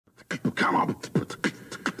Come on.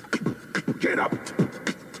 Get up.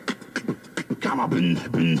 Come up.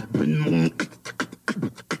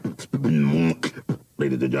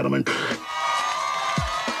 Ladies and gentlemen.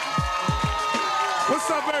 What's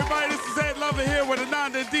up, everybody? This is Ed Lover here with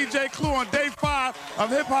Ananda and DJ Clue on day 5 of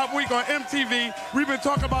Hip Hop Week on MTV. We've been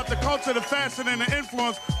talking about the culture, the fashion, and the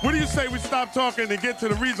influence. What do you say we stop talking and get to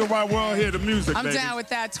the reason why we're all here, the music, I'm baby? down with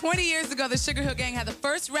that. 20 years ago, the Sugar Hill Gang had the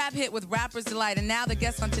first rap hit with Rapper's Delight, and now the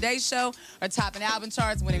guests on today's show are topping album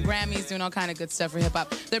charts, winning Grammys, doing all kind of good stuff for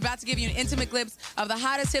hip-hop. They're about to give you an intimate glimpse of the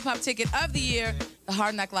hottest hip-hop ticket of the year, the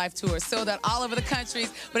Hard Knock Live Tour. Sold out all over the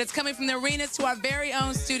countries, but it's coming from the arenas to our very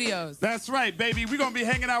own studios. That's right, baby. We're going to be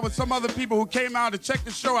hanging out with some other people who came out to check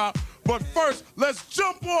the show out. But first, let's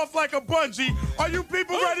jump off like a bungee. Are you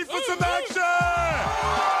people ready for some action? All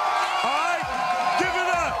right, give it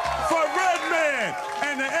up for Redman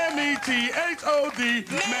and the M-E-T-H-O-D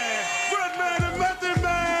man. Redman and Method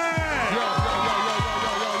Man.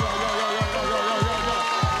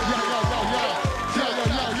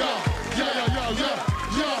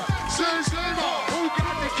 Who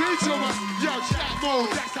got the key to us? Yo, shot mode,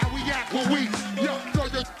 that's how we act when we, yo, throw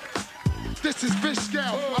your. This is fish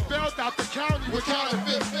scale. I bailed out the county with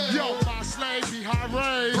counterfeit. Yo, my slave be high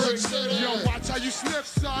range. Yo, watch how you sniff,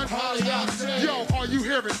 son. Yo, all you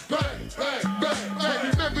hear is bang, bang, bang, bang.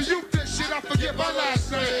 Remember you this shit, I forget my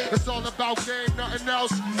last name. It's all about game, nothing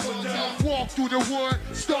else. Walk through the wood,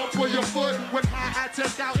 stomp with your foot. When high, I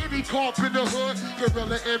take out any corp in the hood.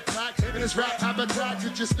 Gorilla impact in this rap habitat. You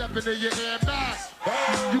just stepping in your air mask.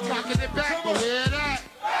 You cocking it back, you hear that?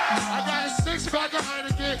 I got a 6-pack of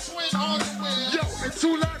Heineken. Swing on the wind. Yo, in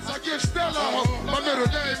 2 laps I give Stella. My middle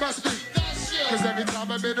name must be. Cause every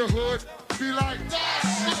time I'm in the hood, be like,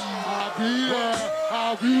 I'll be there,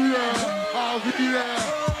 I'll be there, I'll be there.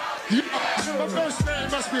 Yeah. My first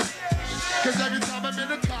name must be. Cause every time I'm in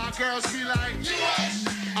the car, girls be like,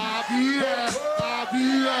 I'll be there, I'll be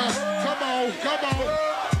there. Come on, come on.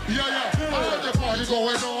 Yeah, yeah. I heard the party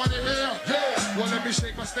going on in here. Well, let me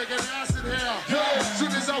shake my stinking ass in here.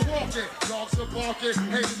 Soon as I walk in, dogs are barking.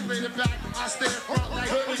 Haters leaning back, I stay in front like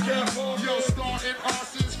yo, starting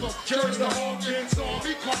arsons from church to Hawkins. Saw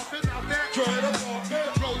me coughing out that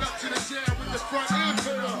roll up to the chair with the front end.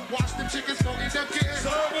 Watch them chickens smoking them kittens.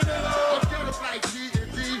 I'm getting like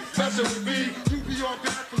G&D, messing with me. You be on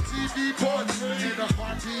back from TV, party in a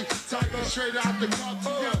heartbeat. Tiger straight out the cup.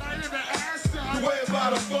 You're light in the ass, son. You weigh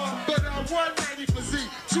about a fuck. But I'm 190 for Z,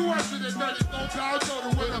 294 pounds on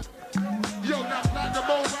the winner. Yo, now platinum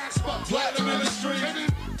on wax, but platinum in the street. Any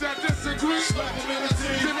that disagree, slap him in the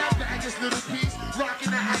teeth. Then I bag this little piece,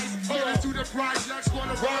 rocking the ice. Get into the projects,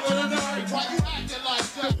 gonna rob of the night. Why you acting like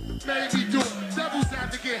that? Maybe do it. Devils have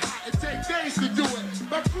to get hot, it take days to do it.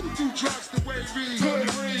 My crew do drugs the way we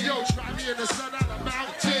yo, try me in the sun on a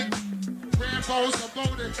mountain. Rambo's a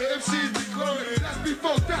boning, MCs be cloning. That's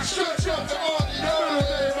before that shit jumping on the middle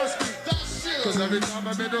name must be that shit. Cause every time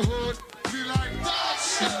I'm in the hood, be like that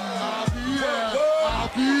shit. I'll be there, I'll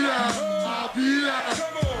be there, I'll be there.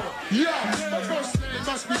 Come on. Yeah, my first name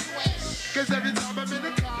must be. Cause every time I'm in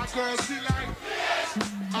the car, girls be like,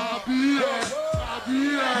 I'll be there, I'll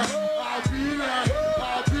be there, I'll be there,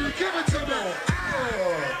 I'll be. Give it to me.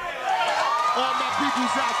 All my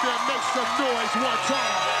peoples out there, make some noise one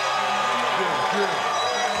time.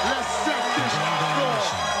 Let's set this floor.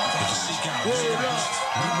 Word up.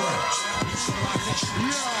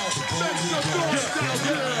 Yo, make some noise down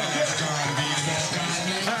there.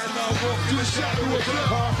 And I walk through the shadow of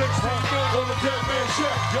love. Next time on the dead man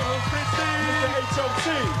check. Yo, 15, the H.O.T.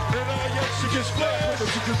 And I yes, she gets flat.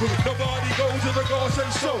 Nobody goes to the car, say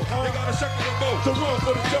so. They got a second to vote. The run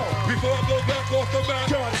for the dough. Before I go back off the map.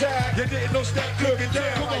 Contact. You didn't know stop looking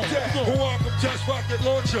down. Come on, like that. Welcome, just rocket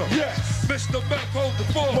launcher. Yes. Mr. Mac, hold the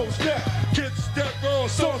phone. Most that. Kids step on,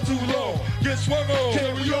 so too long. Get swung on.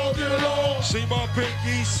 Can we all get along? See my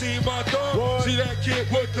pinky, see my thumb. See that kid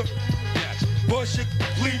with the bush, you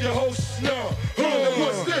bleed your whole snub.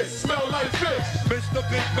 What's this? Smell like fish. Mr.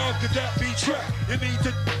 Big Mouth, could that be trapped? You need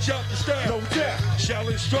to shout the style. No doubt.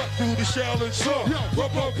 Shallon struck through the Shallon song. Yo,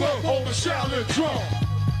 pump, on the Shallon drum.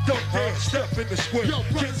 Don't dare step in the swing. Yo,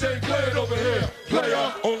 kids ain't playing over here.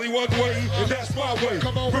 Player, only one way, and that's my way.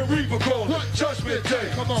 Come on, Reaper calling. Judgment Day.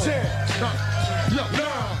 Come on. 10, 9.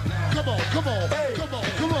 Come on, come on, hey. Come on,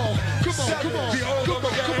 come on, come on, come on, come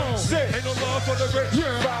on, come on. 6. Ain't no love for the rich.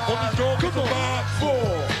 Yeah. 5. Only strong for the 5, 4,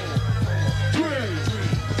 3,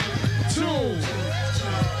 2,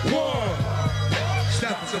 1.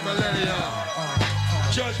 Step to millennium.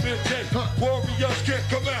 Judgment Day. Warriors can't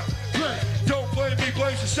come out. Don't blame me,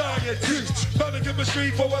 blame society. Found chemistry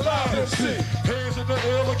for a live MC. Hands in the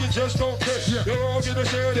air like you just don't care. You're all gonna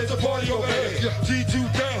share, there's a party over here.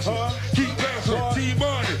 G2000, keep bouncing.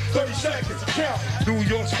 T-Money, 30 seconds, count. New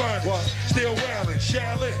York's finest, still wildin',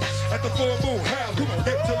 Shaolin. At the full moon, howlin',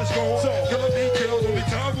 hit till it's gone. Killing me, kills, only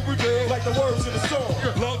time will reveal. Like the words in the song.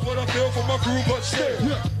 Love what I feel for my crew, but still.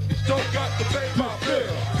 Don't got to pay my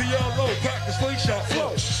bill. PLO, pack the slingshot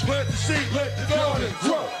flow. Plant the seed, let the garden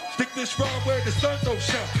grow. Stick this rhyme where the sun don't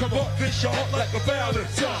shine. Come on, pinch your heart like a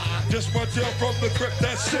valentine. Just one tail from the crypt,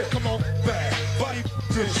 that's it. Come on, bad body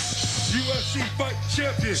UFC fight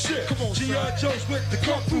championship. Come on, G.I. Joe's with the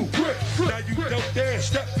kung fu grip. Now you don't dare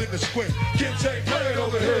step in the square. Can't take play it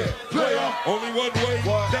over here. Player, only one way.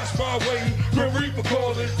 That's my way. Grim Reaper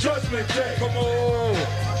calling Judgment Day. Come on.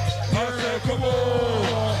 I said, come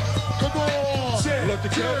on. Come on. Let the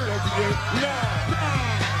count begin. 9,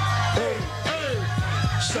 8,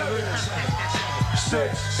 7,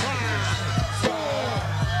 6, 5,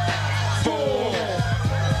 4,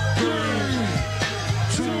 3,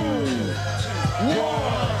 2, 1.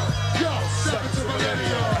 Yo, second to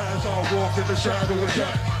millennium. As I walk in the shadow of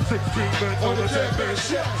death. 16 men on the 10-man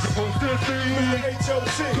shot. Supposed to see me.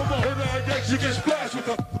 HOT. Come on. And I guess you get splashed with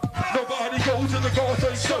a. Nobody goes in the car,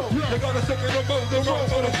 say so. You gotta stick in the mode, the road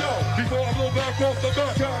for the dough. Before I blow back off the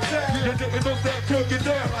map, you didn't know that could get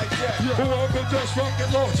down like that. Who I'm gonna just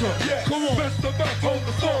rocket launcher. Come on, best the back, hold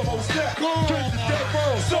the foremost step. Come on, change the step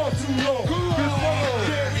roll, so too long. This long,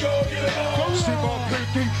 there we go, get it on. See my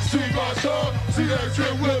pinky, see my tongue, see that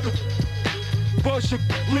drip with the bust your,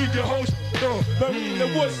 leave your whole let me know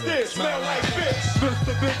what's this, smell like fish.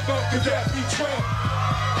 Mr. Big Funk, cause that be Trump.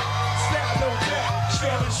 Snap no doubt.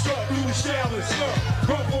 Shallin' struck through the shallin' slump.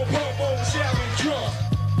 Pump on the shallin' drum.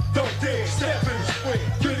 Don't dare step in the swing.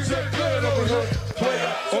 Get that blood over here. Play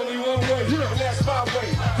out only one way, and that's my way.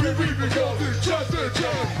 We go to just the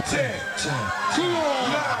 10. Come on.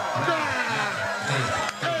 9,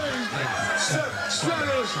 8, 7,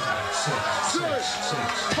 6,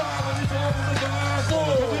 5,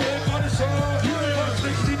 4,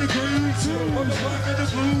 60 degrees. On the black and the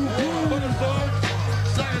blue. On the sun.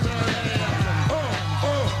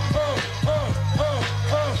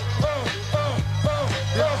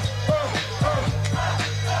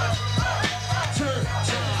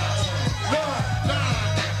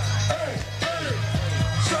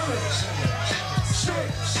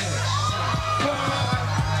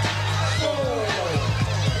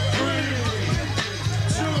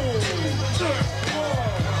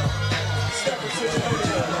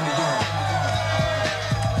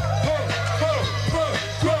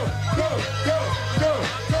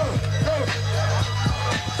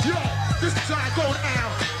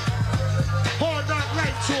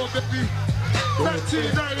 Baby,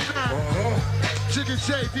 1999. Jiggy J,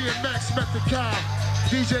 DMX, met the cow,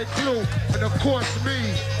 DJ Clue, and of course me.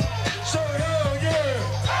 So hell yeah!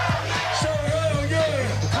 So hell yeah!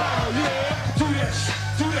 Hell yeah! Do this,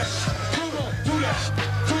 do this, come on, do this,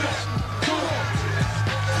 do this, come on,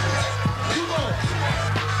 come on,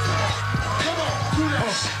 come on, do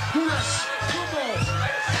this, do this, come on,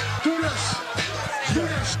 do this, do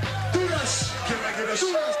this, do this. Can I get a do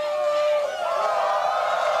this?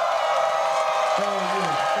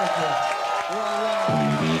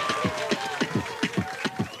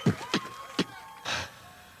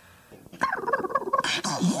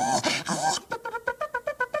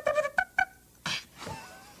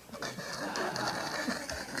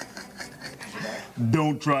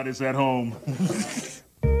 Don't try this at home.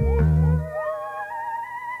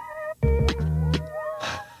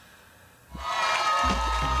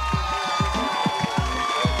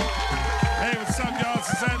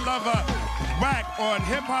 On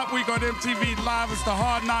Hip Hop Week on MTV Live. It's the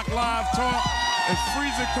Hard Knock Live tour. It's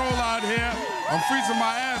freezing cold out here. I'm freezing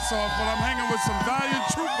my ass off, but I'm hanging with some valiant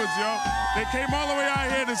troopers, yo. They came all the way out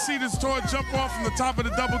here to see this tour jump off from the top of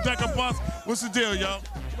the double-decker bus. What's the deal, yo?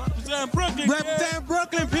 Represent Brooklyn. Represent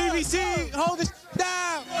Brooklyn, PVC. Hold it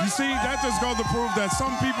down. You see, that just goes to prove that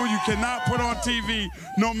some people you cannot put on TV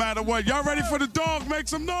no matter what. Y'all ready for the dog? Make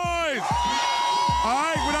some noise. All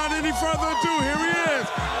right, without any further ado, here he is.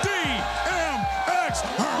 DMX.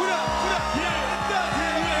 What up? What up? Yeah.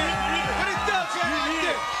 What it does?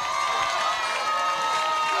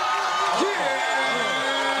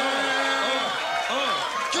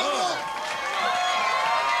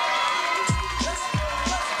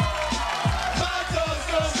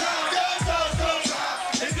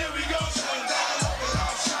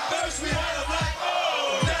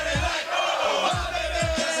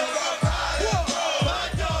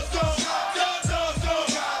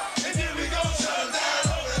 Here we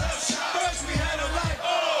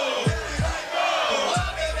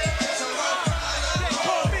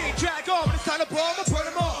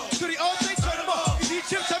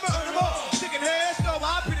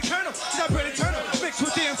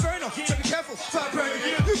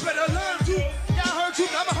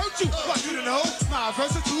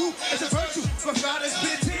It's a virtue, but God is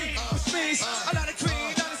busy. Which means a lot of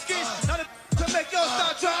cream, a lot of skins, a lot of to make your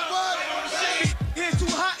start drop. Here too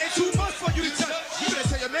hot and too much for you to touch. You better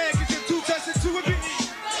tell your man, 'cause you're too touched into a beat.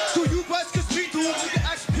 Do you bust, 'cause we do. We can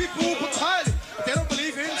ask people, but highly. If they don't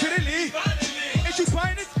believe in, can they leave? Ain't you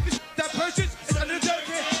buying it? That purchase is under the dirt.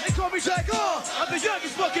 They call me Jack, I'm the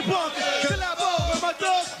youngest fucking punk. Till I ball with my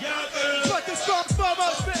dogs. But the strong farm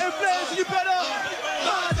out spitting flames, you better.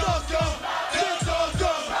 My dogs go, big dogs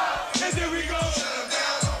go. And here we go.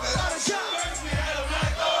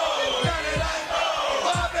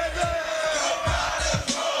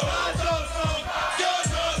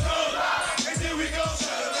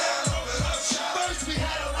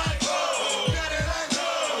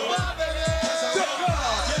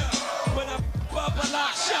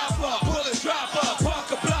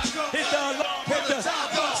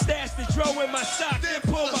 My sock, then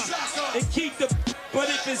pull my and keep the. But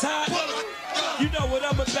if it's hot, you know what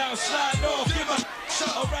I'm about. Slide off, get my.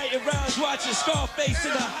 I'm writing rounds, watching Scarface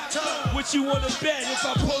in the. What you wanna bet if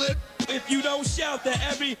I pull it? If you don't shout that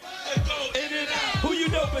every in and out. Who you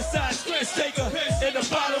know besides Chris? Take a in a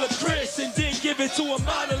bottle of Chris and then give it to a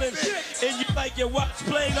modeling. And you like your watch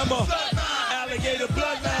plain? I'm a alligator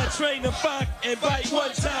bloodline train to fuck and bite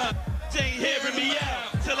one time. They ain't hearing me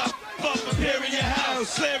out till I fuck up here in your house,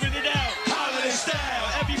 slamming it out. Style.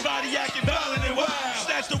 Everybody acting violent and wild.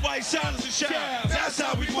 Snatch the white shadows and shout. That's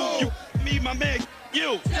how we move. You, me, my man,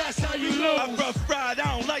 you. That's how you lose. I'm rough ride.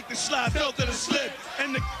 I don't like the slide. Felt to the slip.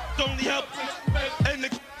 And the only help. And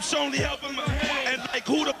the only helping my hand. And like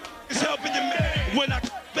who the is helping your man? When I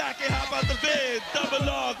back and hop out the bed, double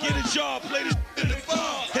R, get a job, play this in the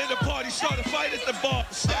bar. Hit a party, start a fight at the bar.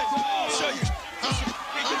 Snatch them all. Show you.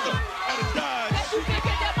 Get them out of dodge.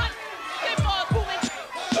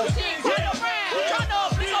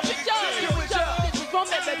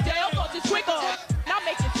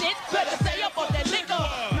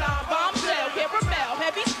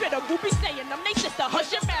 Be saying them, they sister,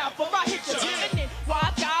 hush your mouth, or I hit you. And then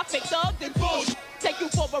wise guy, fake thugs and bullshit. Take you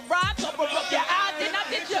for a ride, cover up your eyes, then I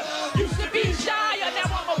did you. Used to be shy, and now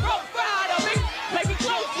I'm a rough rider. Play me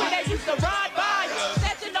close when they used to ride by.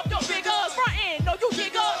 Snatching up your big girls, front end, no you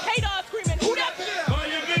dig up. Haters screaming, who that?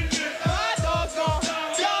 My dog's gone,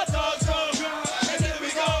 your dog's gone. And then we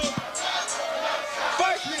go.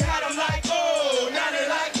 First we had them like, oh, now they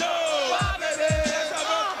like, no. Why, baby? That's how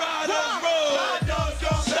rough riders roll. My dog's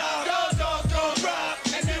gone, stop.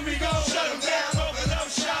 And then we go. Shut them down, open up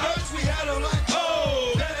shop. First we had them like,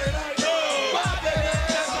 oh, now they like, no. Why, baby?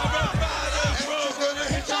 That's how rough riders roll. Gonna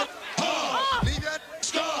hit you hard. Leave that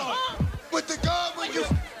scar. With the guard when you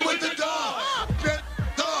with the dog. That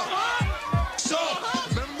dog. So,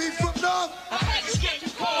 remember me from North?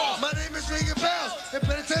 My name is Ringing Bells and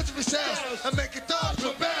penitentiary sounds. I make it dogs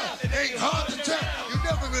rebel. Ain't hard to tell. You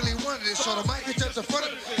never really wanted it, so the mic is just in front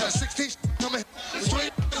of me. Got 16 coming. I'm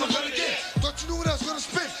gonna get. Thought you knew what I was gonna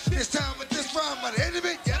spit. This time with this rhyme by the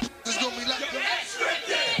enemy, yeah, it's gonna be like.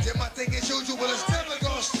 Then my thing is usual, it's never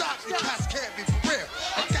gonna stop. The cats can't be for real.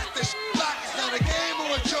 I got this locked. It's not a game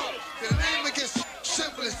or a joke. The name against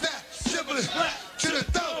simple as that. Simple as black. To the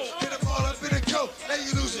throat. Hit them all up in the coat. Now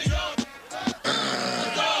you lose it.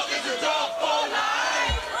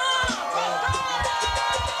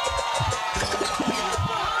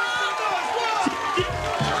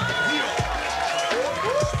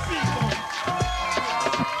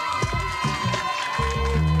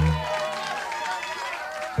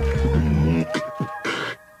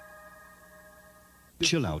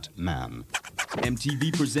 Chill out, man.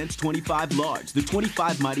 MTV presents 25 Large, the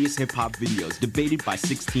 25 mightiest hip-hop videos debated by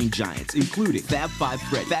 16 giants, including Fab Five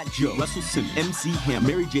Freddy, Fat Joe, Russell Simmons, MC Hammer,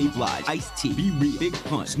 Mary J. Blige, Ice-T, B Real, Big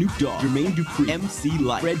Pun, Snoop Dogg, Jermaine Dupri, MC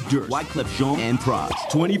Lyte, Fred Durst, Wyclef Jean, and Prods.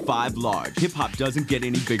 25 Large. Hip-hop doesn't get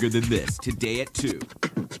any bigger than this. Today at 2.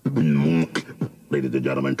 Ladies and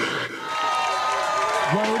gentlemen.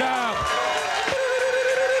 Word up.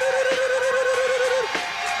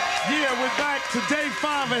 Yeah, we're back to day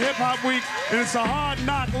 5 of Hip Hop Week, and it's a Hard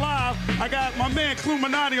Knock Live. I got my man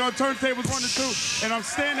Cluminati on turntables 1 and 2, and I'm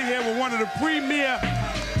standing here with one of the premier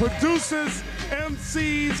producers,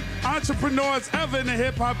 MCs, entrepreneurs ever in the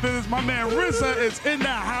hip hop business. My man RZA is in the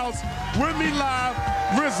house with me live.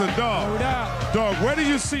 RZA, dog. Word up. Dog, where do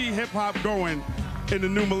you see hip hop going in the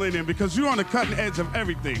new millennium? Because you're on the cutting edge of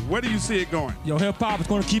everything. Where do you see it going? Yo, hip-hop is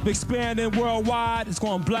going to keep expanding worldwide. It's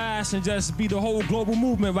going to blast and just be the whole global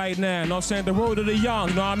movement right now. You know what I'm saying? The road to the young,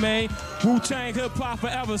 you know what I mean? Wu-Tang hip-hop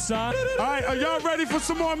forever, son. All right, are y'all ready for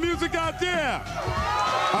some more music out there?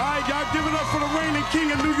 All right, y'all give it up for the reigning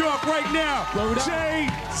king of New York right now.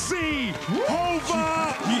 J.C.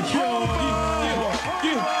 Hova.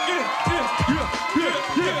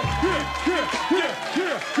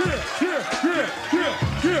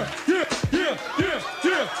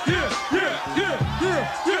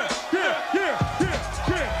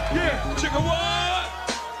 Chicka what?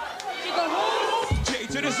 Chicka who? J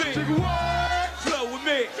to the Z. Chicka what? Flow with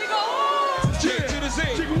me. Chicka who? J to the Z.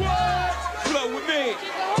 Chicka what? Flow with me.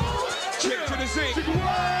 Chicka who? J to the Z. Chicka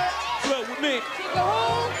what? Flow with me. Chicka who?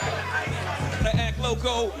 I act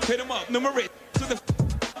loco, hit him up, numerate to the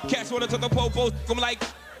cats wanna to the popos, I'm like,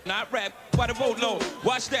 not rap, by the boat low.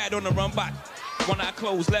 Watch that on the run back. One eye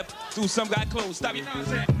closed, left, do some guy close. Stop you know what I'm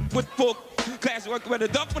saying? With full class work with a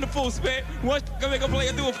duck when the full spin. One can make a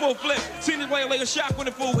player do a full flip. Seen this player like a shock when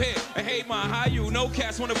the full hit. And hey man, how you? No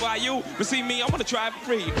cats wanna buy you. But see me, I wanna try it for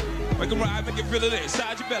free. Make a ride, make it feel it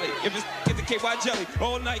inside your belly. If it's get the KY jelly.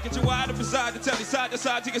 All night, get you wide up beside the telly. Side to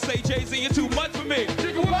side, you can say Jay-Z, you're too much for me.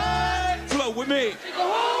 Chicka what? Flow with me. Chicka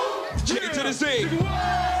who? J to the Z. Chicka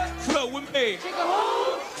what? Flow with me. Chicka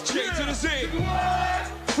who? J to the Z. Chicka what?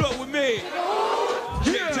 Flow with me.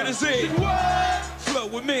 J to the Z. Chicka what? Flow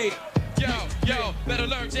with me. Yo, better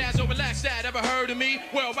learn jazz or relax that. Ever heard of me?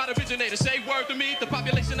 Worldwide originator, say word to me. The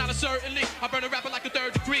population not a certainly. I burn a rapper like a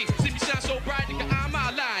third degree. See me shine so bright, nigga, I'm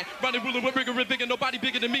my line. Running ruler with bigger and bigger, nobody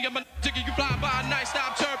bigger than me. I'm a jigger, you fly by night,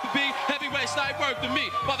 stop chirping me. Heavyweight, slight work to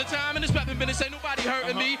me. By the time in this rapping business, ain't nobody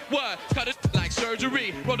hurting me. What? Cut it like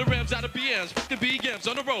surgery. Roll the rims out of BMs, fucking BMs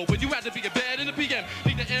on the road. When you had to be a bed in the PM.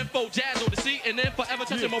 Need the info, jazz on the seat, and then forever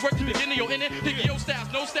touching my work to beginning, yo, in it. Thinking your styles,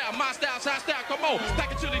 no style, my style's high style. Come on,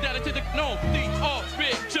 pack a chili down into the gnome.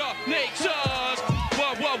 Originators.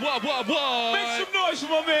 What? Make some noise for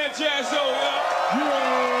my man Jazzo, y'all.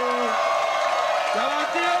 Y'all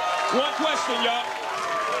out there? One question, y'all.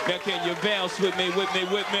 Now can you bounce with me? With me?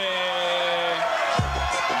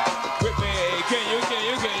 Can you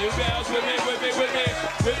bounce with me? Can you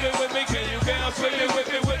bounce with me? Can you bounce with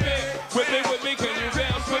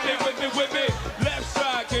me? Left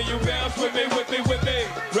side, can you bounce with me?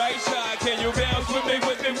 Right side, can you bounce with me?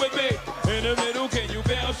 In the middle, can you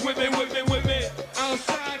bounce with me?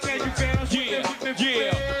 Outside, can you bounce with me?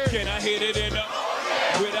 Yeah. Can I hit it in the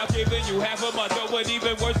without giving you half of my dough? But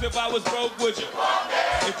even worse if I was broke, would you?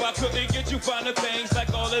 If I couldn't get you finer things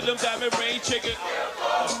like all of them diamond ring chicken,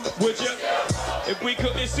 would you? If we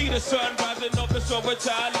couldn't see the sun rising off the shore of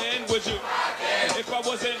Thailand, would you? If I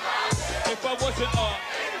wasn't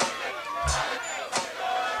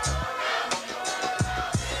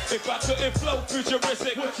if I couldn't flow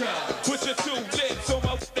futuristic, put your two lips on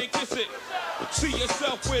my and kiss it. See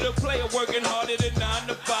yourself with a player working harder than 9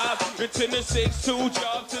 to 5, and 10 to 6, 2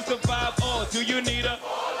 jobs to survive. Or do you need a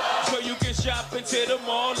so you can shop into the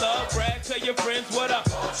mall? Love, brag, tell your friends what up.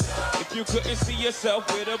 If you couldn't see yourself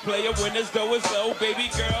with a player when this dough is low, baby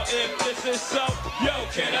girl, if this is so, yo,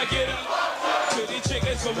 can I get up to these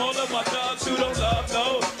chickens from all of my dogs who don't love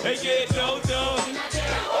no, they get no dough.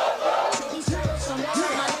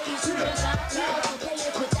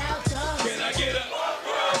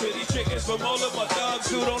 From all of my thugs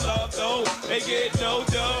who don't love though, they get no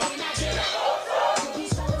dough.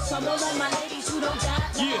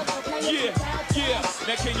 Yeah.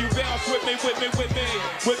 Now can you bounce with me? Can you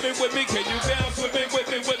bounce with me? Can you bounce with me?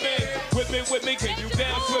 Can you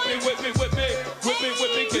bounce with me?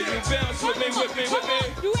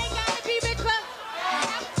 You ain't gotta be rich, but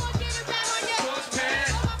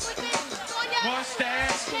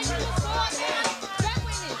Mustache.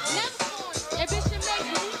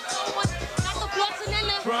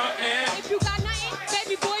 Front end. If you got nothing,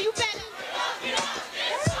 baby boy, you better.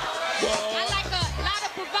 I like a lot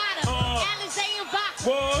of provider. Alizé and Box.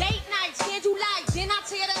 Late nights, candle lights. Then I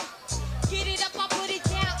tear the get it up, I put it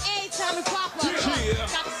down every time it pop up.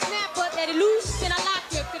 Got the snap up, let it loose, then I lock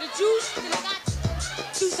you. For the juice, then I got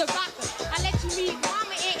juice a rocker. I let you meet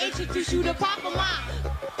mama and introduce you to Papa Mom.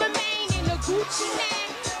 Remain in the Gucci man.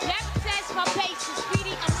 Never test my patience,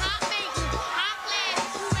 speedy. I'm hot maintenance, hot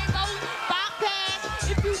glass. You ain't rolling, bypass.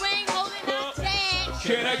 If you ain't holding up, tag.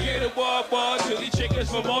 Can I get a wall to these chickens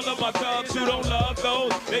from all of my thugs who don't love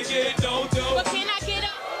those? They get no dough. But can I get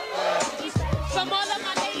up from all of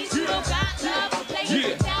my ladies who don't got love for playing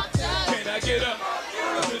without love? Can I get up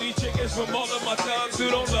to these chickens from all of my thugs who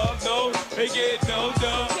don't love those? They get no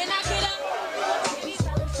dough. Can I get up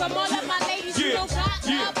from all of my ladies who don't got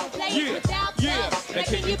love for playing without love? Now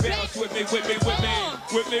can you bounce with me? Can you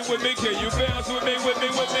bounce with me? Can you bounce with me? Can you bounce with me? It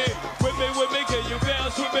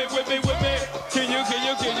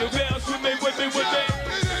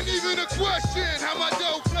ain't even a question how my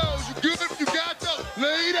dough flows. You good if you got dough.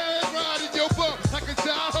 Lay down, ride in your bum like a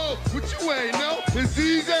doll. It's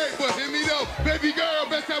easy, but hear me though. Baby girl,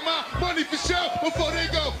 best have my money for sure. Before they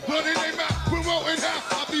go, running their mouth, promoting how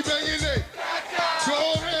I be banging they. Go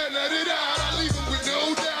ahead, let it out. I leave them with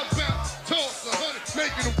no doubt about. Toss 100,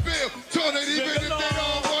 making them feel. Torn it even if they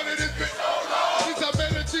don't want it. It's been so long. Since I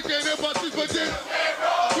met a chick, ain't about this for dinner.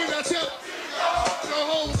 When I tell so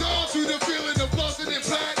hold on to the feeling of Boston and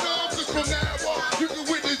platinum. Cause from now on, you can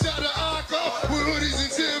witness how the eye go. With hoodies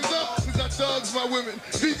and Timbs up. Cause I thugs my women.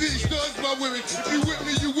 VV studs my women. If you with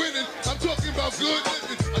me, you winning. I'm talking about good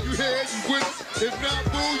living. Are you here? You winners? If not,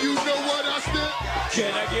 boo, you know what I stand.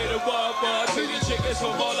 Can I get a one more to these chickens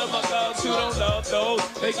from all of my thugs who don't love those?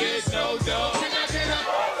 They get no dough. Can I get up?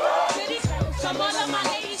 From all of my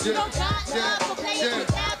ladies who don't got love for playing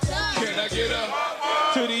without love. Can I get a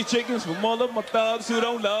to these chickens from all of my thugs who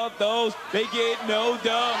don't love those? They get no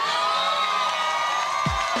dough.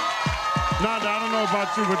 Nanda, I don't know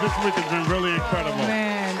about you, but this week has been really incredible. Oh,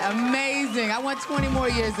 man, amazing. I want 20 more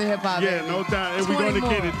years of hip-hop. Yeah, baby. no doubt. And we're going to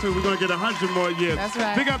get it, too. We're going to get 100 more years. That's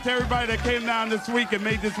right. Big up to everybody that came down this week and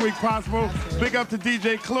made this week possible. Big up to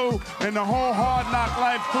DJ Clue and the whole Hard Knock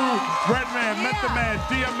Life crew. Redman, Method Man,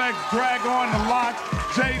 DMX, Drag On, The Lock,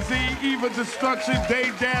 Jay-Z, Eva Destruction,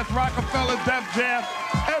 Dave Dash, Roc-A-Fella, Def Jam.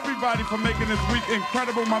 Everybody for making this week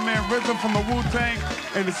incredible. My man Rizzo from the Wu-Tang.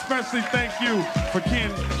 And especially thank you for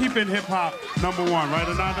keeping hip-hop #1, right,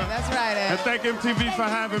 Ananda? That's right, Ed. And thank MTV for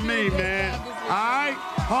having me, man. All right?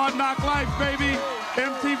 Hard Knock Life, baby.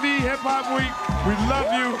 MTV Hip-Hop Week. We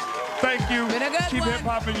love you. Thank you. Been a good Keep one.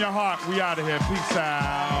 hip-hop in your heart. We out of here. Peace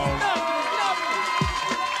out.